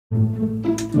We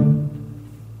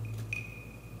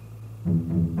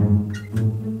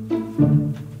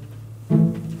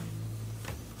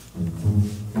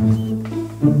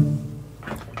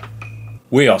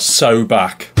are so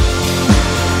back.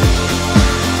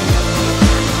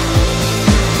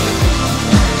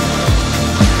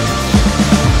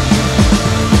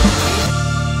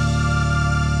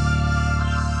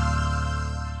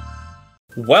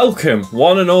 Welcome,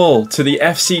 one and all, to the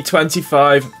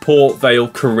FC25 Port Vale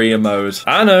career mode.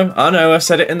 I know, I've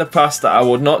said it in the past that I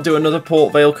would not do another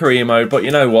Port Vale career mode, but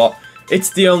you know what?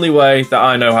 It's the only way that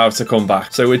I know how to come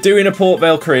back. So we're doing a Port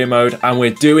Vale career mode and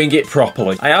we're doing it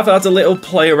properly. I have had a little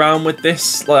play around with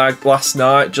this like last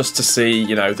night just to see,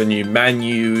 you know, the new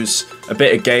menus, a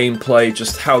bit of gameplay,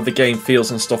 just how the game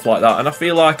feels and stuff like that. And I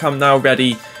feel like I'm now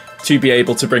ready to be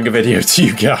able to bring a video to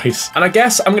you guys. And I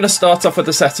guess I'm going to start off with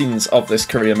the settings of this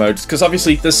career mode, because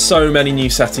obviously there's so many new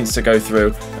settings to go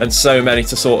through and so many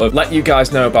to sort of let you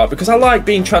guys know about, because I like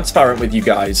being transparent with you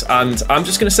guys. And I'm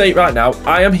just going to say it right now,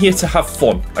 I am here to have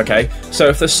fun, okay? So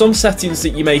if there's some settings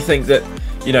that you may think that,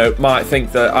 you know, might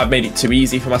think that I've made it too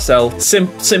easy for myself,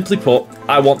 simply put,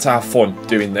 I want to have fun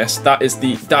doing this. That is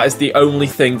the only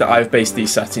thing that I've based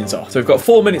these settings off. So we've got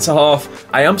 4 minutes and a half.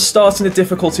 I am starting the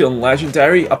difficulty on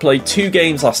Legendary. I played 2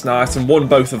 games last night and won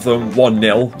both of them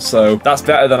 1-0. So that's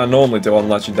better than I normally do on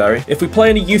Legendary. If we play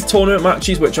any youth tournament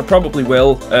matches, which I probably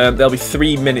will, they'll be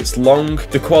 3 minutes long.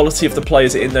 The quality of the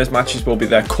players in those matches will be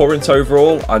their current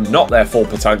overall and not their full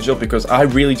potential, because I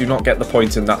really do not get the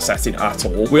point in that setting at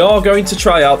all. We are going to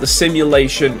try out the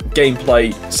simulation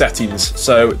gameplay settings.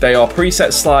 So they are preset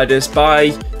sliders by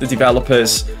the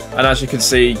developers, and as you can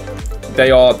see, they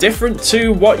are different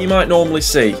to what you might normally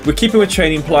see. We're keeping with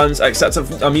training plans, except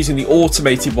I'm using the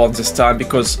automated ones this time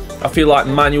because I feel like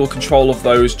manual control of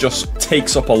those just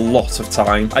takes up a lot of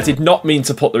time. I did not mean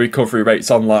to put the recovery rates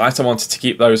on light. I wanted to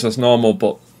keep those as normal,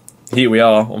 but here we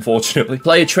are, unfortunately.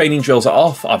 Player training drills are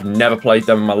off. I've never played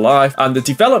them in my life. And the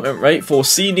development rate for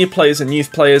senior players and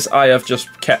youth players, I have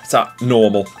just kept at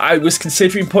normal. I was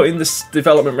considering putting this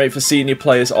development rate for senior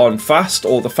players on fast,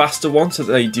 or the faster one, so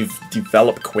they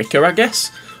develop quicker, I guess.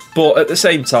 But at the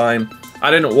same time, I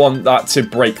didn't want that to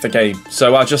break the game.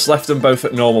 So I just left them both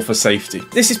at normal for safety.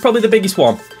 This is probably the biggest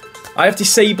one. I have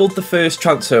disabled the first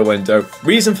transfer window.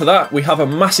 Reason for that, we have a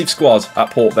massive squad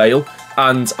at Port Vale,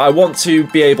 and I want to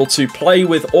be able to play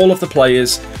with all of the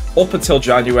players up until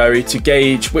January to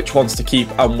gauge which ones to keep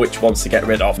and which ones to get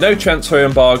rid of. No transfer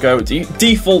embargo,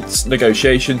 default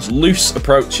negotiations, loose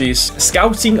approaches,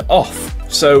 scouting off.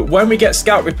 So when we get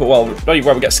scout report, well, not even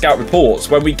when we get scout reports,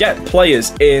 when we get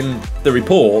players in the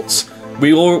reports,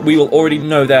 we will already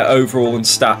know their overall and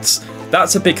stats.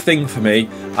 That's a big thing for me.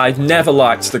 I've never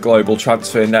liked the global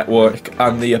transfer network,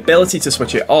 and the ability to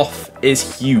switch it off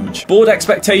is huge. Board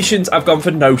expectations, I've gone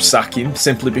for no sacking,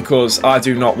 simply because I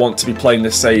do not want to be playing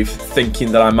this save thinking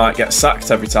that I might get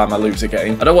sacked every time I lose a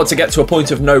game. I don't want to get to a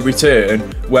point of no return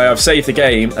where I've saved the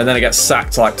game and then I get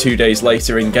sacked like 2 days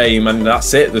later in game, and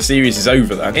that's it, the series is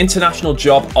over then. International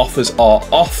job offers are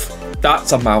off.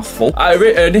 That's a mouthful.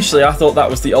 Initially, I thought that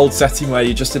was the old setting where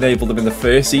you just enable them in the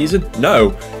first season.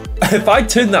 No. If I'd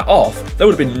turned that off, there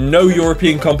would have been no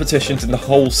European competitions in the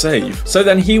whole save. So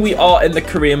then here we are in the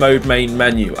career mode main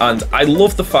menu, and I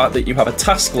love the fact that you have a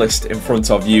task list in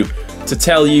front of you to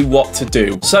tell you what to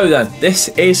do. So then, this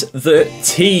is the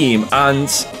team, and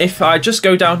if I just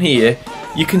go down here,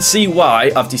 you can see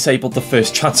why I've disabled the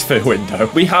first transfer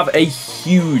window. We have a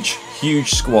huge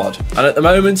squad, and at the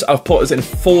moment I've put us in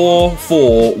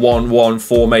 4-4-1-1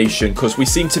 formation, because we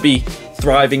seem to be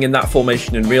thriving in that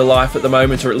formation in real life at the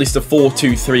moment, or at least a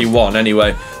 4-2-3-1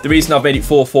 anyway. The reason I've made it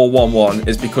 4-4-1-1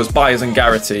 is because Byers and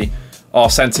Garrity are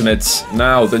centre mids.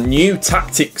 Now, the new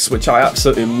tactics, which I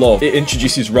absolutely love, it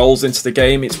introduces roles into the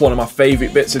game. It's one of my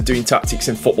favourite bits of doing tactics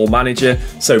in Football Manager,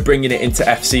 so bringing it into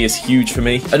FC is huge for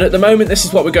me. And at the moment, this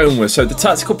is what we're going with. So the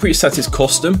tactical preset is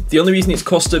custom. The only reason it's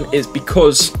custom is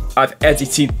because I've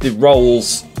edited the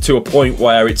roles to a point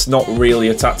where it's not really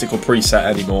a tactical preset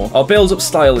anymore. Our build-up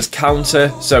style is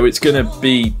counter, so it's going to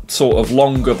be sort of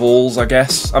longer balls, I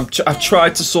guess. I've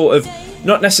tried to sort of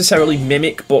not necessarily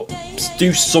mimic, but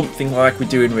do something like we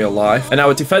do in real life. And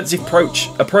our defensive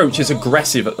approach is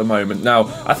aggressive at the moment. Now,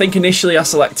 I think initially I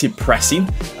selected pressing,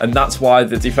 and that's why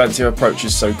the defensive approach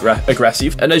is so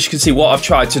aggressive. And as you can see, what I've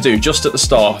tried to do just at the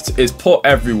start is put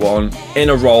everyone in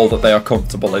a role that they are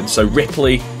comfortable in. So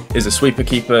Ripley is a sweeper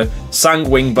keeper, Sang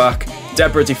wing back,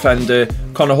 Deborah defender,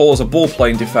 Connor Hall's a ball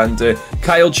playing defender,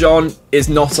 Kyle John is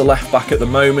not a left back at the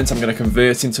moment. I'm going to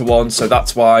convert into one, so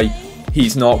that's why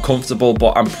he's not comfortable,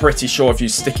 but I'm pretty sure if you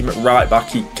stick him at right back,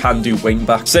 he can do wing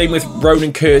back. Same with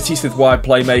Ronan Curtis with wide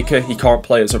playmaker. He can't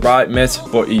play as a right mid,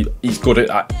 but he's good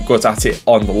at it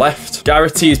on the left.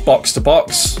 Garrity is box to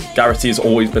box. Garrity has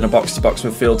always been a box to box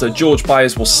midfielder. George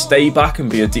Byers will stay back and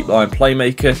be a deep line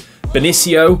playmaker.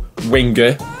 Benicio,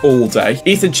 winger all day.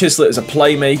 Ethan Chislett is a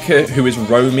playmaker who is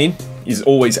roaming. He's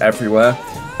always everywhere.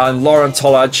 And Laurent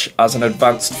Tolaj as an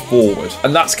advanced forward.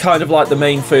 And that's kind of like the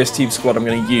main first team squad I'm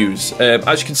going to use.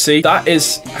 As you can see, that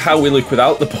is how we look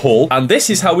without the ball. And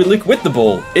this is how we look with the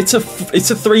ball. It's a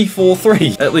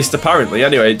 3-4-3, at least apparently.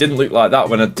 Anyway, it didn't look like that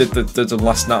when I did them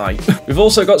last night. We've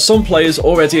also got some players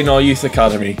already in our youth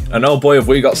academy. And oh boy, have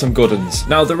we got some good ones.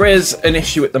 Now, there is an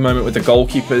issue at the moment with the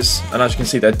goalkeepers. And as you can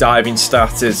see, their diving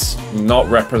stat is not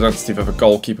representative of a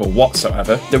goalkeeper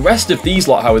whatsoever. The rest of these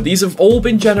lot, Howard, these have all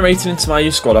been generated into my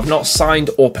youth squad. I've not signed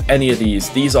up any of these.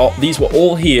 These were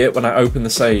all here when I opened the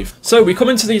save. So we come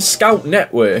into the scout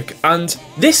network, and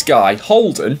this guy,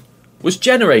 Holden, was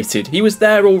generated. He was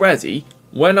there already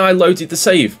when I loaded the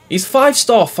save. He's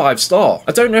 5-star, 5-star.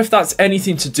 I don't know if that's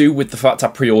anything to do with the fact I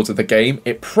pre-ordered the game.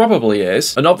 It probably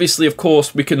is. And obviously, of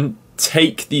course, we can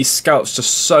take these scouts to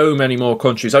so many more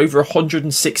countries. Over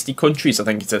 160 countries, I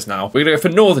think it is now. We're going to go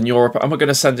for Northern Europe, and we're going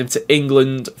to send him to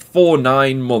England for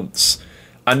 9 months.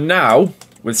 And now,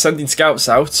 with sending scouts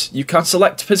out, you can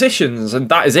select positions, and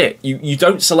that is it. You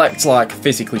don't select like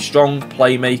physically strong,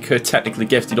 playmaker, technically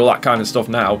gifted, all that kind of stuff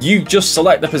now. You just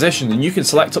select the position, and you can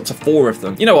select up to 4 of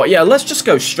them. You know what? Yeah, let's just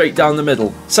go straight down the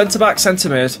middle. Centre back, centre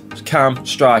mid, cam,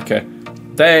 striker.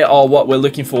 They are what we're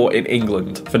looking for in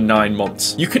England for 9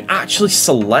 months. You can actually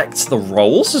select the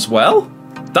roles as well.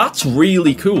 That's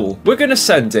really cool. We're going to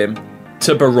send him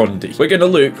to Burundi. We're going to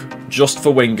look just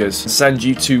for wingers and send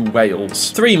you to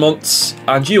Wales. 3 months,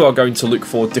 and you are going to look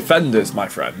for defenders, my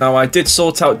friend. Now, I did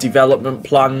sort out development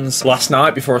plans last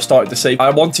night before I started the save.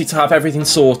 I wanted to have everything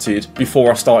sorted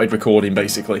before I started recording,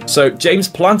 basically. So, James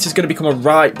Plant is going to become a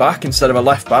right back instead of a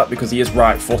left back because he is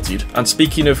right-footed. And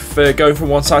speaking of going from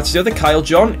one side to the other, Kyle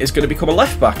John is going to become a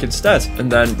left back instead. And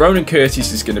then Ronan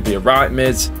Curtis is going to be a right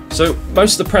mid. So,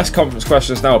 most of the press conference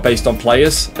questions now are based on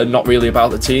players and not really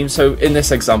about the team. So, in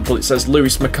this example, it says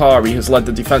Lewis Macari has led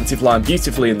the defensive line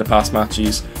beautifully in the past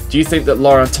matches. Do you think that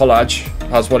Laurent Tolaj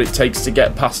has what it takes to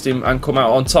get past him and come out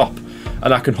on top?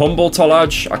 And I can humble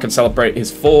Tolaj, I can celebrate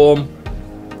his form,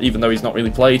 even though he's not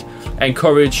really played,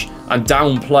 encourage and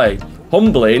downplay.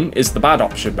 Humbling is the bad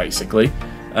option, basically.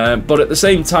 But at the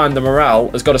same time, the morale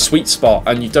has got a sweet spot,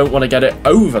 and you don't want to get it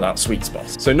over that sweet spot.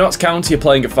 So Notts County are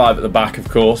playing a 5 at the back, of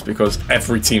course, because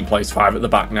every team plays 5 at the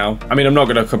back now. I mean, I'm not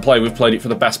going to complain. We've played it for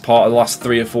the best part of the last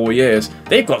 3 or 4 years.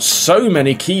 They've got so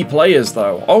many key players,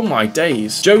 though. Oh, my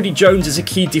days. Jody Jones is a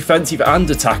key defensive and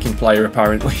attacking player,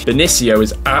 apparently. Benicio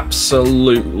is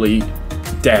absolutely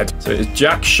dead. So it's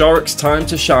Jack Shorrock's time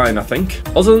to shine, I think.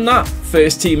 Other than that,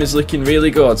 first team is looking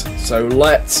really good. So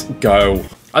let's go.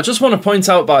 I just want to point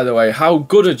out, by the way, how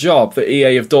good a job that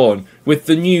EA have done with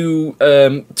the new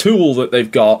tool that they've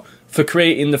got for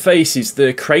creating the faces,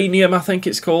 the cranium, I think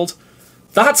it's called.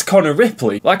 That's Connor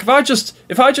Ripley. Like, if I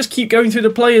just keep going through the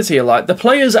players here, like, the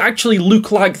players actually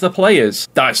look like the players.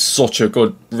 That's such a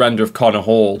good render of Connor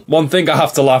Hall. One thing I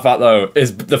have to laugh at, though,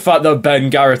 is the fact that Ben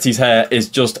Garrity's hair is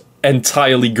just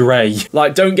entirely grey.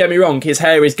 Like, don't get me wrong, his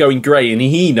hair is going grey and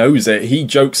he knows it. He's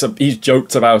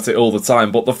joked about it all the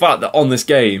time, but the fact that on this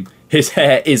game his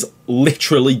hair is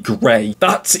literally grey.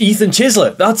 That's Ethan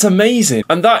Chislett. That's amazing.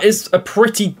 And that is a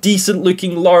pretty decent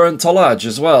looking Laurent Tolaj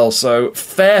as well. So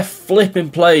fair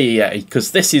flipping play, EA,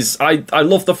 because this is, I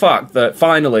love the fact that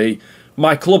finally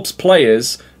my club's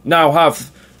players now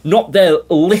have not their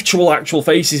literal actual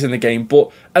faces in the game,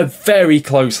 but a very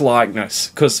close likeness,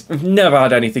 because we've never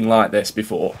had anything like this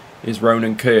before. Here's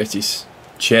Ronan Curtis.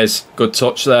 Cheers. Good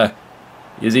touch there.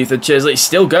 Here's Ethan Chislett. He's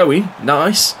still going.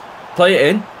 Nice. Play it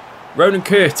in. Ronan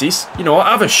Curtis. You know what?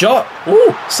 Have a shot.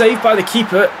 Ooh. Saved by the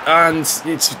keeper, and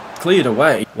it's cleared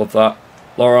away. Love that.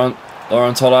 Laurent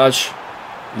Tolaj.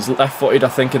 He's left-footed, I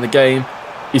think, in the game.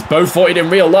 He's both-footed in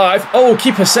real life. Oh,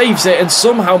 keeper saves it and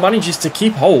somehow manages to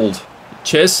keep hold.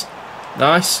 Cheers.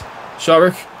 Nice.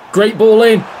 Shorrock. Great ball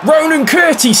in. Ronan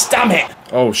Curtis, damn it.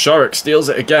 Oh, Shorrock steals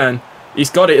it again.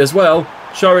 He's got it as well.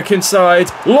 Shorrock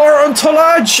inside. Laurent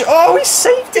Tolaj. Oh, he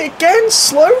saved it again.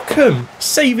 Slocum.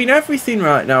 Saving everything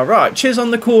right now. Right, Cheers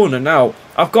on the corner now.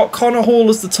 I've got Connor Hall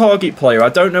as the target player. I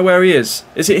don't know where he is.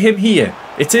 Is it him here?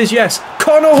 It is, yes.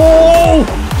 Connor Hall.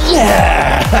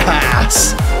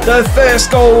 Yes. The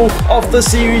first goal of the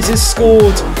series is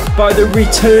scored by the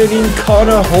returning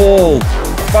Connor Hall.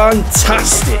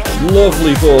 fantastic.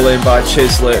 Lovely ball in by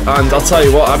Chislett. And I'll tell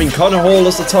you what, having Connor Hall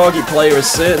as the target player has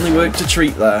certainly worked a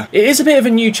treat there. It is a bit of a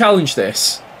new challenge,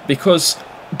 this, because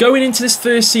going into this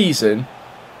first season,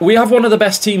 we have one of the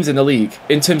best teams in the league.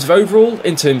 In terms of overall,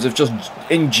 in terms of just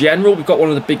in general, we've got one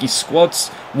of the biggest squads.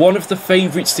 One of the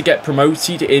favourites to get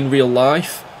promoted in real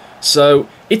life. So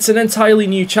it's an entirely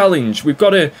new challenge. We've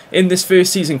got to, in this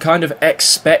first season, kind of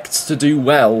expect to do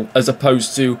well as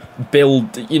opposed to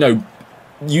build, you know,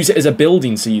 use it as a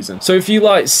building season. So if you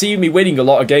like see me winning a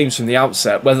lot of games from the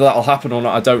outset, whether that'll happen or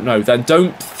not, I don't know, then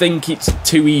don't think it's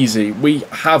too easy. We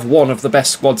have one of the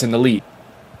best squads in the league.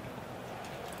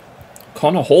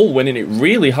 Connor Hall winning it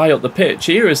really high up the pitch.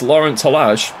 Here is Laurent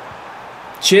Talage.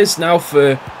 Cheers now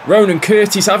for Ronan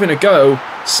Curtis having a go.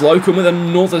 Slocum with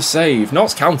another save.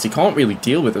 Notts County can't really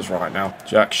deal with us right now.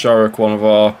 Jack Shorrock, one of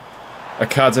our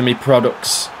academy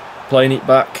products, playing it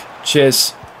back.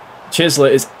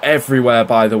 Chislett is everywhere,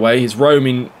 by the way. His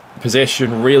roaming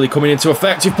position really coming into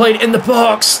effect. He played it in the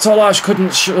box. Talage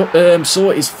couldn't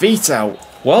sort his feet out.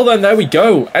 Well then, there we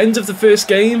go. End of the first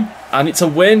game, and it's a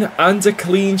win and a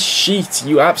clean sheet.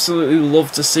 You absolutely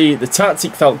love to see it. The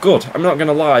tactic felt good, I'm not going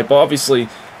to lie, but obviously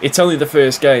it's only the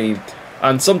first game,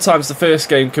 and sometimes the first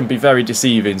game can be very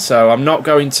deceiving, so I'm not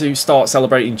going to start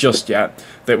celebrating just yet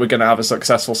that we're going to have a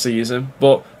successful season,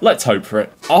 but let's hope for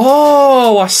it.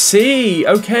 Oh, I see.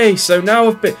 Okay, so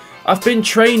now I've been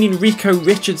training Rico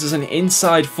Richards as an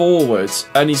inside forward,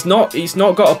 and he's not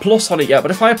got a plus on it yet,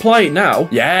 but if I apply it now,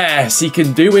 yes, he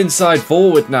can do inside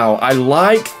forward now. I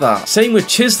like that. Same with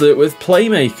Chislett with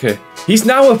playmaker. He's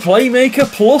now a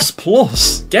playmaker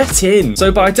plus. Get in.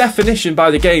 So by definition,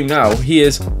 by the game now, he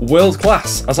is world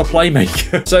class as a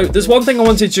playmaker. So there's one thing I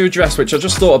wanted to address, which I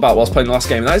just thought about whilst playing the last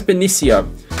game, and that is Benicio.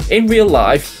 In real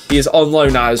life, he is on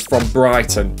loan as from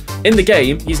Brighton. In the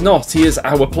game, he's not. He is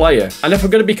our player. And if I'm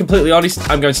going to be completely honest,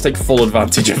 I'm going to take full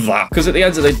advantage of that. Because at the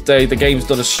end of the day, the game's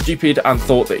done us stupid and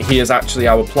thought that he is actually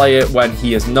our player when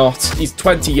he is not. He's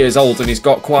 20 years old and he's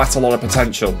got quite a lot of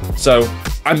potential. So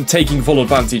I'm taking full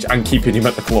advantage and keeping him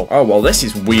at the club. Oh, well, this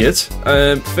is weird.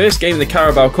 First game in the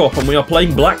Carabao Cup, and we are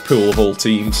playing Blackpool of all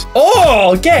teams.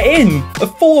 Oh, get in! A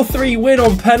 4-3 win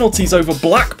on penalties over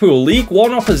Blackpool, League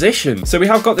One opposition. So we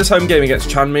have got this home game against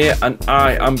Tranmere, and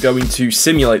I am going to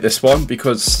simulate this one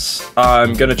because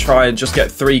I'm going to try and just get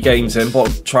 3 games in,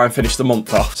 but try and finish the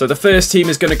month off. So the first team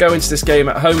is going to go into this game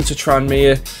at home to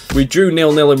Tranmere. We drew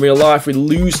 0-0 in real life. We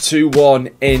lose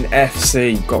 2-1 in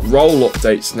FC. Got role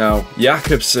updates now.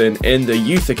 Jakobsen in the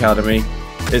youth academy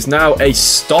is now a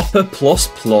stopper plus.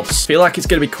 Feel like it's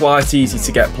going to be quite easy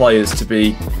to get players to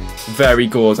be very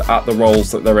good at the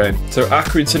roles that they're in. So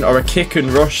Accrington are a kick and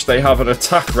rush. They have an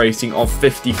attack rating of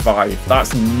 55.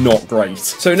 That's not great.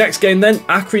 So next game then,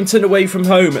 Accrington away from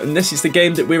home, and this is the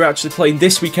game that we're actually playing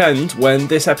this weekend when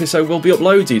this episode will be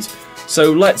uploaded.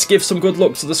 So let's give some good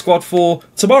luck to the squad for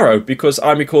tomorrow, because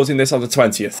I'm recording this on the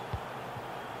 20th.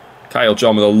 Kyle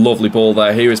John with a lovely ball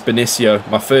there. Here is Benicio.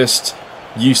 My first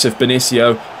use of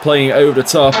Benicio, playing it over the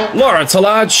top. Laurent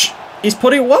Talage, he's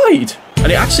put it wide,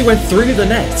 and it actually went through the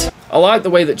net. I like the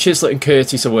way that Chislett and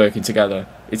Curtis are working together.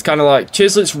 It's kind of like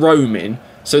Chislett's roaming,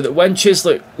 so that when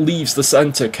Chislett leaves the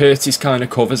centre, Curtis kind of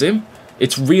covers him.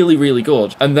 It's really, really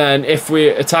good. And then if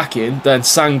we're attacking, then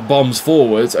Sang bombs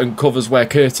forward and covers where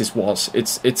Curtis was.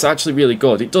 It's actually really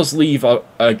good. It does leave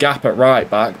a gap at right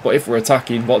back, but if we're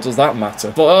attacking, what does that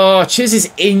matter? But oh, Chiz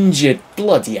is injured.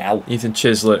 Bloody hell. Ethan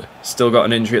Chislett still got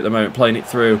an injury at the moment, playing it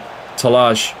through.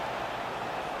 Talage.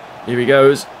 Here he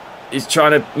goes. He's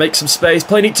trying to make some space,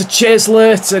 playing it to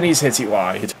Chislett, and he's hit it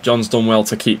wide. John's done well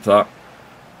to keep that.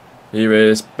 Here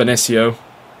is Benicio.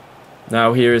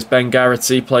 Now here is Ben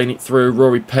Garrity playing it through.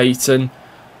 Rory Payton.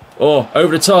 Oh,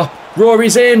 over the top.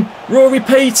 Rory's in. Rory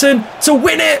Payton to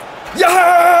win it.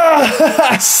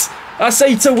 Yes! I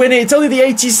say to win it. It's only the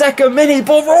 82nd minute,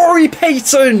 but Rory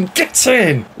Payton gets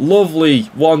in. Lovely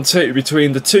 1-2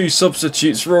 between the two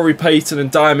substitutes, Rory Payton and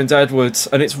Diamond Edwards.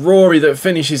 And it's Rory that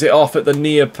finishes it off at the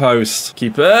near post.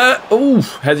 Keeper. Ooh,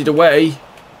 headed away.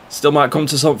 Still might come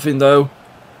to something though.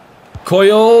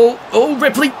 Coyle. Oh,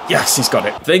 Ripley. Yes, he's got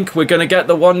it. Think we're going to get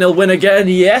the 1-0 win again.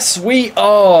 Yes, we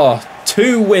are.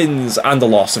 2 wins and a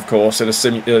loss, of course, in a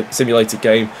simulated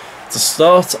game to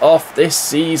start off this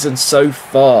season so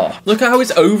far. Look at how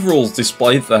his overall's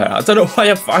displayed there. I don't know why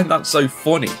I find that so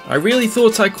funny. I really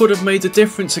thought I could have made a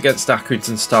difference against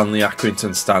Accrington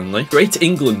Stanley. Great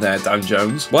England there, Dan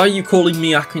Jones. Why are you calling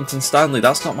me Accrington Stanley?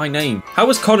 That's not my name. How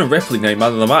was Connor Ripley named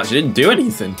man of the match? He didn't do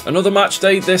anything. Another match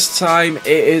day this time. It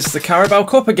is the Carabao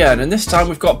Cup again, and this time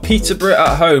we've got Peterborough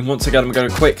at home. Once again, I'm going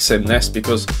to quick sim this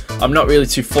because I'm not really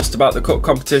too fussed about the cup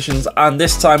competitions, and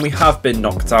this time we have been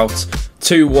knocked out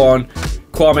 2-1.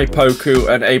 Kwame Poku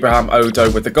and Abraham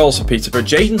Odo with the goals for Peterborough.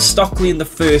 Jaden Stockley in the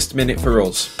first minute for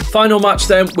us. Final match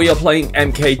then, we are playing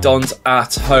MK Dons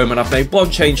at home, and I've made one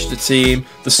change to the team.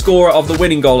 The scorer of the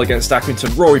winning goal against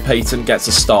Accrington, Rory Payton, gets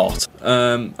a start.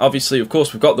 Obviously, of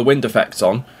course, we've got the wind effect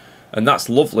on, and that's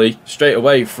lovely. Straight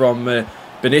away from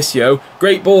Benicio.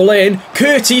 Great ball in.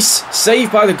 Curtis,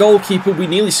 saved by the goalkeeper. We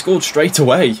nearly scored straight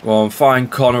away. Well, fine,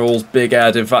 Connorall's big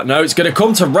head. In fact, no, it's going to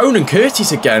come to Ronan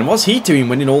Curtis again. What's he doing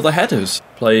winning all the headers?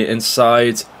 Play it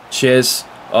inside. Cheers.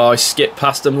 Oh, he skipped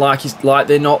past them like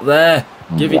they're not there.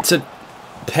 Give it to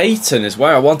Payton is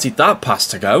where I wanted that pass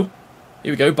to go.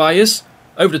 Here we go, Byers.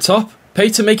 Over the top.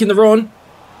 Payton making the run.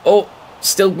 Oh,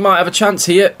 still might have a chance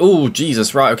here. Oh,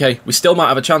 Jesus. Right, okay. We still might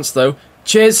have a chance, though.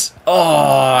 Cheers. Oh,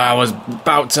 I was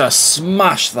about to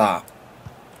smash that.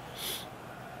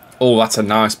 Oh, that's a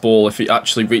nice ball if it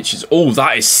actually reaches. Oh,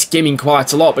 that is skimming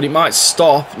quite a lot, but it might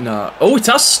stop. No. Oh, it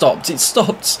has stopped. It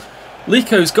stopped.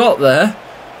 Lico's got there.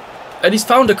 And he's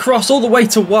found a cross all the way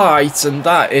to White. And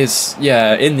that is,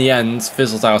 yeah, in the end,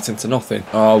 fizzled out into nothing.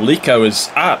 Oh, Lico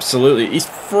is absolutely... He's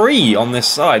free on this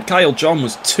side. Kyle John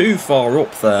was too far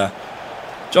up there.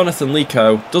 Jonathan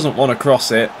Lico doesn't want to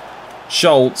cross it.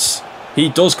 Schultz... He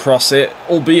does cross it,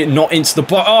 albeit not into the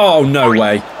box. Oh, no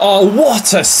way. Oh,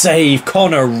 what a save,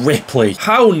 Connor Ripley.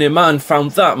 How Niman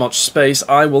found that much space,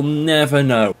 I will never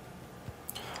know.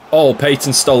 Oh,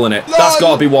 Payton's stolen it. That's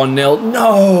got to be 1-0.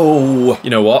 No. You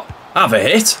know what? Have a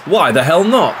hit. Why the hell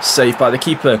not? Saved by the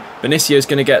keeper. Benicio's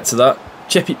going to get to that.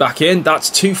 Chip it back in. That's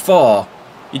too far.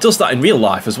 He does that in real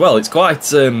life as well. It's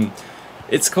quite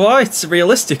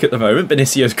realistic at the moment,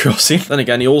 Benicio's crossing. Then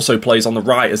again, he also plays on the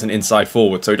right as an inside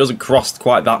forward, so he doesn't cross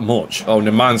quite that much. Oh,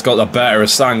 Neman's got the better of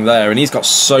Sang there, and he's got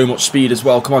so much speed as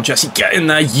well. Come on, Jesse, get in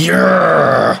there.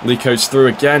 Yeah! Lico's through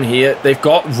again here. They've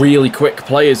got really quick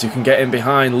players who can get in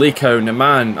behind. Lico,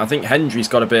 Neman. I think Hendry's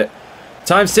got a bit.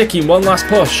 Time's ticking. One last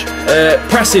push.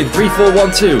 Pressing.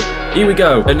 3-4-1-2. Here we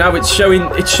go. And now it's showing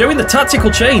the tactical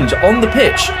change on the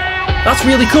pitch. That's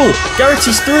really cool.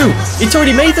 Garrett's through. It's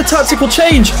already made the tactical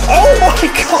change. Oh my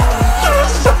god.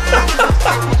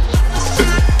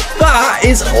 That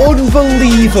is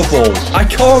unbelievable. I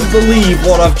can't believe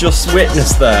what I've just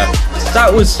witnessed there.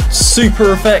 That was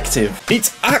super effective.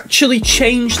 It's actually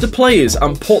changed the players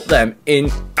and put them in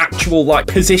actual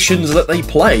positions that they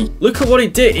play. Look at what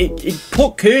it did. It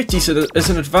put Curtis as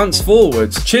an advanced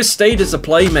forward. Chiz stayed as a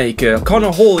playmaker.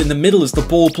 Connor Hall in the middle as the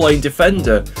ball-playing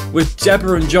defender with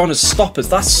Deborah and John as stoppers.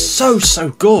 That's so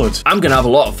good. I'm going to have a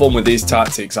lot of fun with these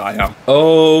tactics, I am.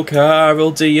 Oh,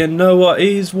 Carol, do you know what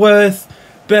he's worth?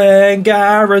 Ben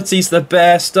Garrett, he's the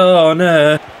best on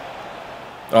earth.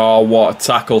 Oh, what a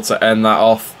tackle to end that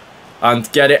off.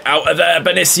 And get it out of there,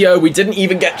 Benicio. We didn't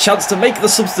even get a chance to make the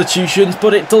substitutions,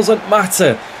 but it doesn't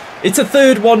matter. It's a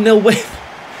third 1-0 win,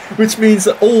 which means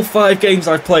that all 5 games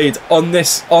I've played on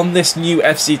this new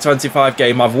FC25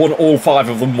 game, I've won all 5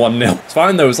 of them 1-0. It's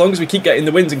fine though, as long as we keep getting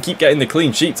the wins and keep getting the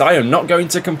clean sheets, I am not going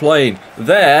to complain.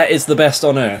 There is the best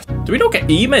on earth. Do we not get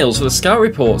emails for the scout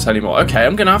reports anymore? Okay,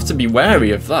 I'm going to have to be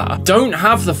wary of that. Don't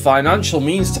have the financial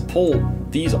means to pull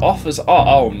these offers are.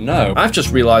 Oh no. I've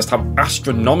just realised how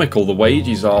astronomical the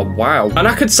wages are. Wow. And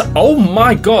I could say, oh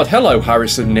my god, hello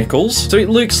Harrison Nichols. So it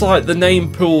looks like the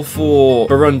name pool for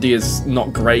Burundi is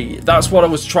not great. That's what I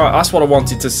was trying, that's what I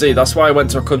wanted to see. That's why I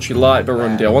went to a country like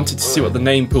Burundi. I wanted to see what the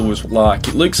name pool was like.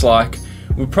 It looks like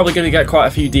we're probably going to get quite a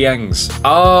few Diengs.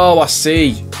 Oh, I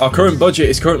see. Our current budget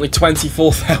is currently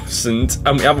 24,000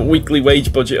 and we have a weekly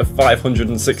wage budget of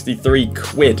 563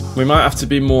 quid. We might have to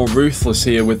be more ruthless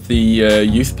here with the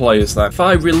youth players then. If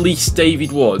I release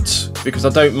David Woods, because I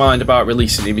don't mind about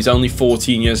releasing him, he's only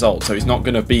 14 years old, so he's not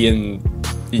going to be in...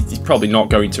 He's probably not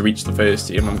going to reach the first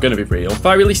team, I'm going to be real. If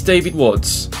I release David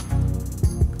Woods,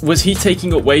 was he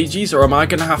taking up wages or am I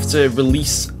going to have to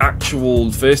release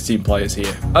actual first team players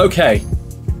here? Okay.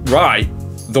 Right,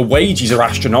 the wages are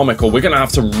astronomical. We're going to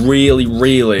have to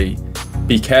really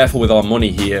be careful with our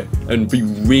money here and be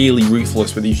really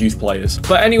ruthless with these youth players.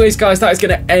 But anyways, guys, that is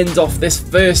going to end off this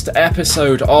first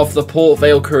episode of the Port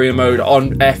Vale career mode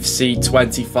on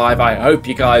FC25. I hope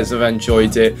you guys have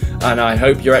enjoyed it and I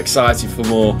hope you're excited for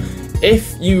more.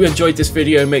 If you enjoyed this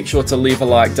video, make sure to leave a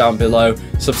like down below.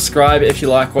 Subscribe if you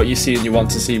like what you see and you want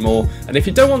to see more. And if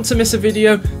you don't want to miss a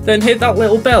video, then hit that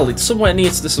little bell. It's somewhere near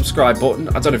to the subscribe button.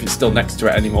 I don't know if it's still next to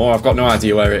it anymore. I've got no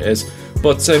idea where it is.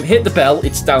 But hit the bell.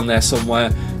 It's down there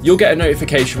somewhere. You'll get a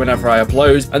notification whenever I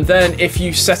upload. And then if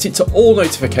you set it to all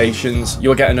notifications,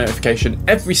 you'll get a notification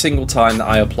every single time that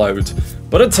I upload.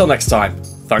 But until next time,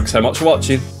 thanks so much for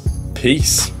watching.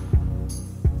 Peace.